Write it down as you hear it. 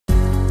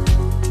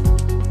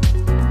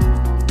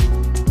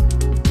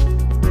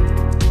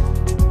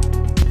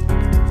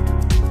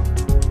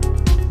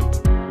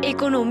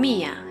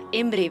Economía,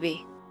 en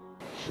breve.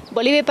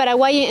 Bolivia y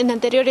Paraguay en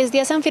anteriores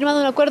días han firmado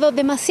un acuerdo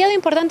demasiado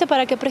importante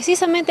para que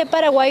precisamente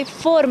Paraguay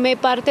forme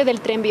parte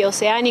del tren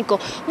bioceánico,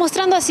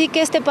 mostrando así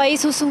que este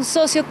país es un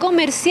socio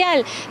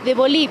comercial de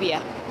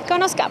Bolivia.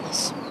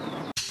 Conozcamos.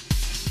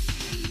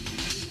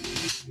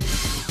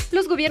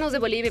 Los gobiernos de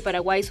Bolivia y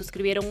Paraguay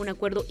suscribieron un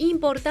acuerdo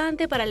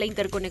importante para la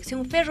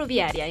interconexión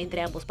ferroviaria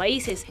entre ambos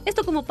países,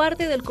 esto como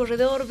parte del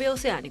Corredor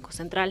Bioceánico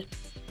Central.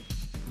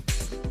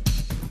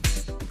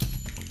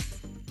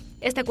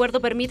 Este acuerdo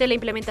permite la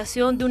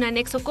implementación de un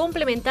anexo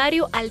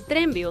complementario al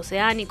tren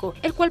bioceánico,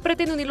 el cual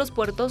pretende unir los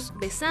puertos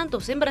de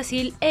Santos en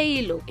Brasil e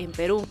Hilo en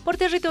Perú por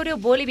territorio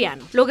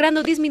boliviano,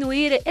 logrando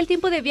disminuir el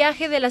tiempo de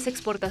viaje de las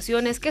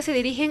exportaciones que se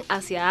dirigen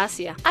hacia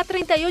Asia a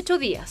 38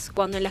 días,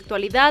 cuando en la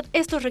actualidad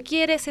esto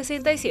requiere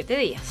 67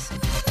 días.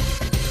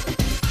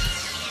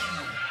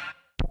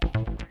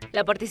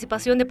 La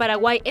participación de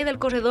Paraguay en el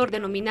corredor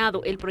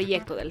denominado el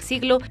Proyecto del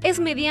Siglo es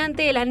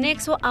mediante el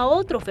anexo a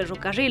otro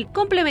ferrocarril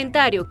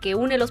complementario que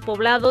une los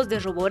poblados de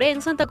Roboré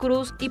en Santa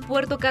Cruz y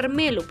Puerto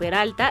Carmelo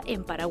Peralta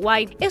en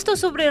Paraguay. Esto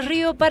sobre el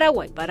río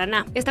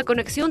Paraguay-Paraná. Esta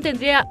conexión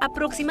tendría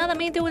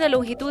aproximadamente una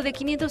longitud de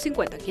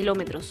 550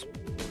 kilómetros.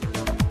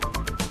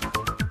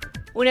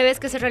 Una vez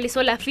que se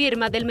realizó la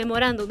firma del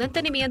memorándum de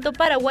entendimiento,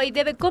 Paraguay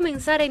debe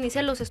comenzar a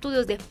iniciar los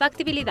estudios de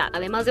factibilidad,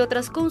 además de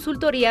otras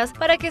consultorías,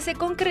 para que se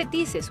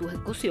concretice su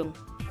ejecución.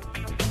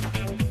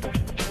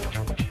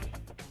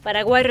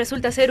 Paraguay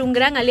resulta ser un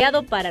gran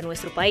aliado para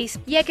nuestro país,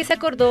 ya que se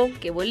acordó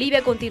que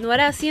Bolivia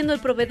continuará siendo el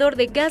proveedor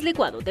de gas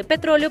licuado de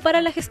petróleo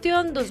para la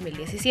gestión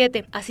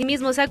 2017.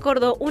 Asimismo, se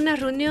acordó una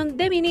reunión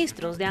de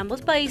ministros de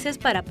ambos países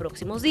para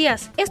próximos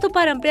días, esto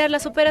para ampliar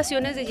las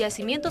operaciones de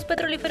yacimientos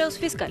petrolíferos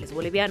fiscales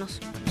bolivianos.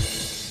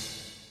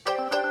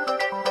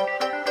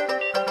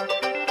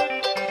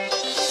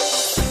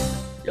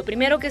 Lo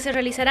primero que se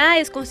realizará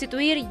es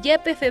constituir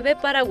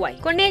YPFB Paraguay.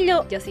 Con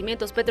ello,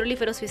 Yacimientos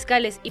Petrolíferos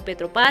Fiscales y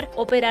Petropar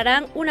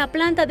operarán una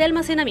planta de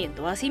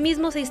almacenamiento.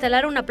 Asimismo, se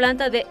instalará una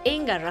planta de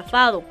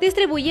engarrafado,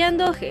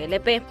 distribuyendo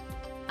GLP.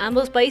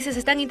 Ambos países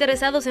están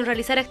interesados en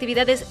realizar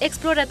actividades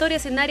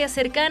exploratorias en áreas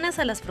cercanas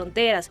a las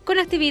fronteras, con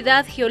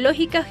actividad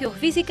geológica,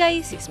 geofísica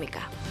y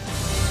sísmica.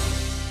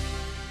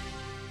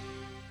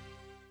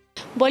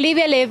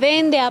 Bolivia le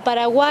vende a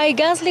Paraguay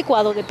gas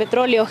licuado de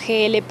petróleo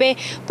GLP,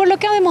 por lo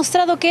que ha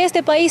demostrado que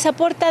este país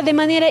aporta de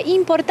manera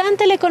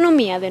importante a la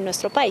economía de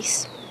nuestro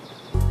país.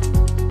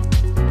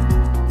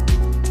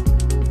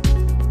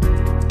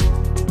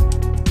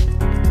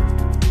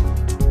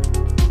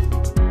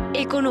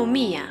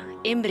 Economía,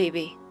 en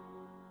breve.